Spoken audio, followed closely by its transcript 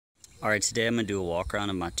Alright, today I'm going to do a walk around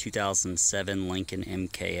of my 2007 Lincoln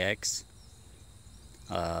MKX.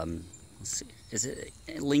 Let's see, is it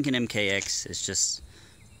Lincoln MKX is just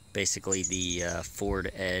basically the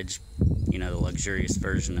Ford Edge, you know, the luxurious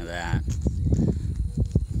version of that.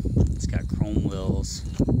 It's got chrome wheels.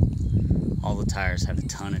 All the tires have a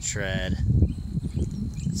ton of tread.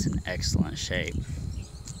 It's in excellent shape.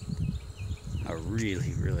 I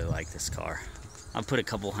really like this car. I've put a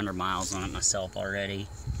couple hundred miles on it myself already.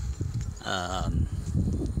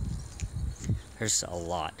 There's a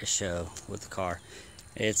lot to show with the car.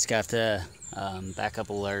 It's got the backup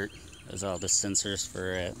alert. There's all the sensors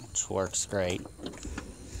for it, which works great.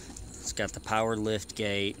 It's got the power lift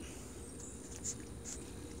gate,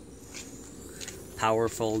 power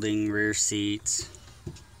folding rear seats,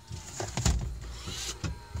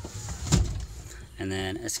 and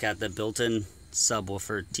then it's got the built-in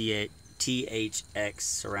subwoofer THX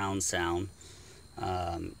surround sound,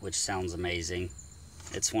 which sounds amazing.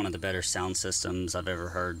 It's one of the better sound systems I've ever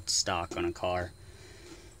heard stock on a car.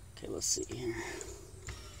 Okay, let's see here.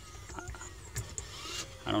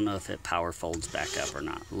 I don't know if it power folds back up or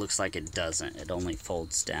not. It looks like it doesn't. It only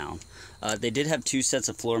folds down. They did have two sets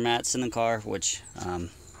of floor mats in the car, which I'll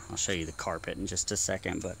show you the carpet in just a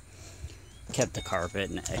second, but kept the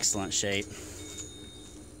carpet in excellent shape.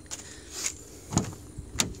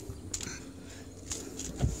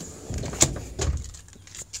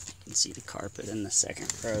 You can see the carpet in the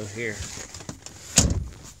second row here.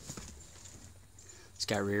 It's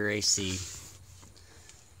got rear AC,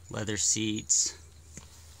 leather seats,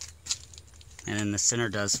 and then the center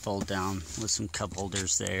does fold down with some cup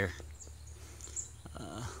holders there.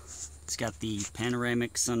 It's got the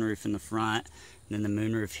panoramic sunroof in the front, and then the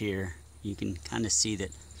moonroof here. You can kind of see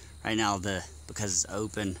that right now, because it's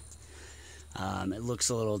open, it looks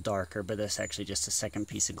a little darker, but that's actually just a second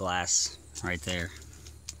piece of glass right there.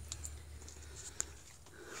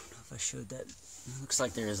 I don't know if I showed that. It looks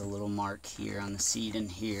like there is a little mark here on the seat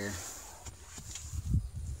and here.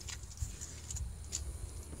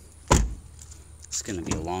 It's going to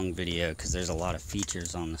be a long video because there's a lot of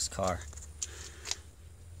features on this car.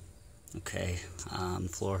 Okay,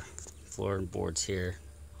 floor and boards here,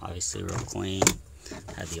 obviously real clean.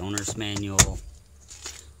 Had the owner's manual.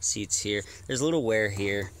 Seats here. There's a little wear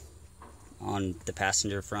here on the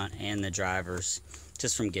passenger front and the driver's,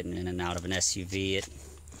 just from getting in and out of an SUV.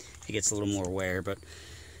 It gets a little more wear, but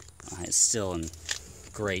it's still in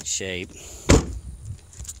great shape.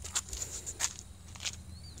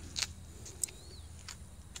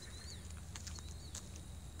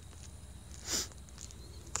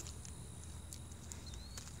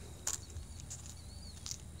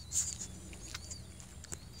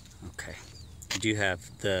 Okay, you do have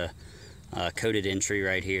the coded entry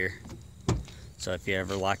right here, so if you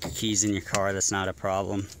ever lock your keys in your car, that's not a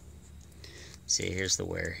problem. See, here's the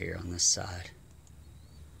wear here on this side.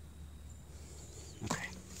 Okay.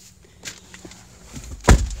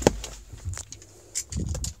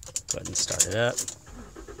 Go ahead and start it up.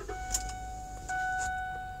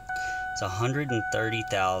 It's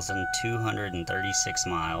 130,236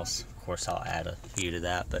 miles. Of course, I'll add a few to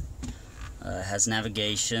that, but it has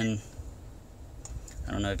navigation.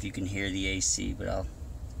 I don't know if you can hear the AC, but I'll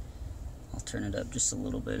turn it up just a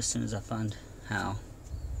little bit as soon as I find how.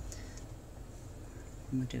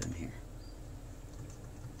 What am I doing here?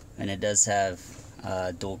 And it does have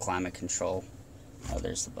dual climate control. Oh,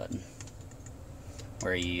 there's the button.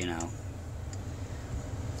 Where you know,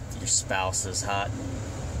 your spouse is hot,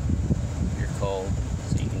 you're cold,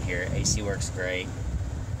 so you can hear it. AC works great.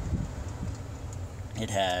 It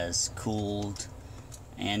has cooled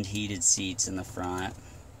and heated seats in the front.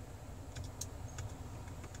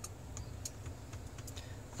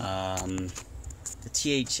 The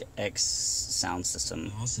THX sound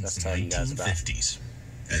system I was telling you guys about.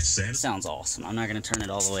 It sounds awesome. I'm not going to turn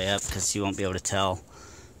it all the way up because you won't be able to tell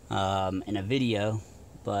in a video,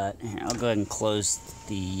 but I'll go ahead and close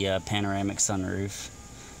the panoramic sunroof.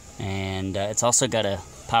 And it's also got a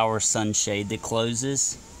power sunshade that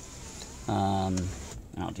closes. And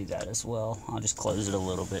I'll do that as well. I'll just close it a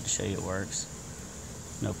little bit to show you it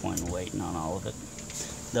works. No point in waiting on all of it.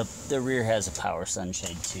 The rear has a power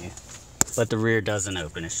sunshade too, but the rear doesn't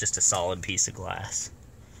open. It's just a solid piece of glass.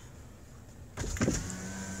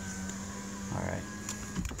 Alright.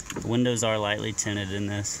 The windows are lightly tinted in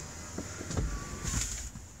this.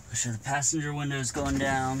 I'll show the passenger windows going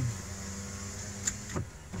down.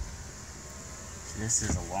 This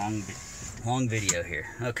is a long video here.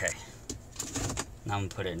 Okay. Now I'm going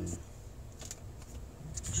to put it in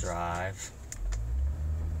drive.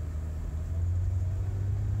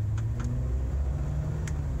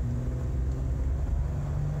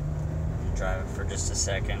 drive it for just a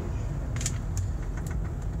second.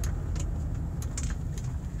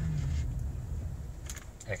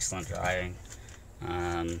 Excellent driving.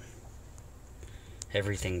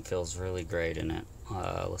 Everything feels really great in it.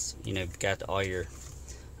 You know, you've got all your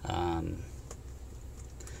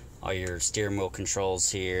steering wheel controls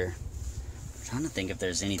here. I'm trying to think if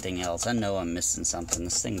there's anything else. I know I'm missing something.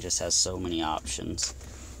 This thing just has so many options.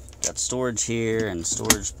 Got storage here and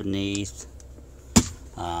storage beneath.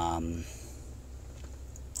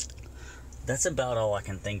 That's about all I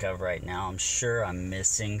can think of right now. I'm sure I'm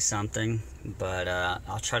missing something, but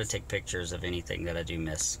I'll try to take pictures of anything that I do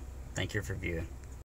miss. Thank you for viewing.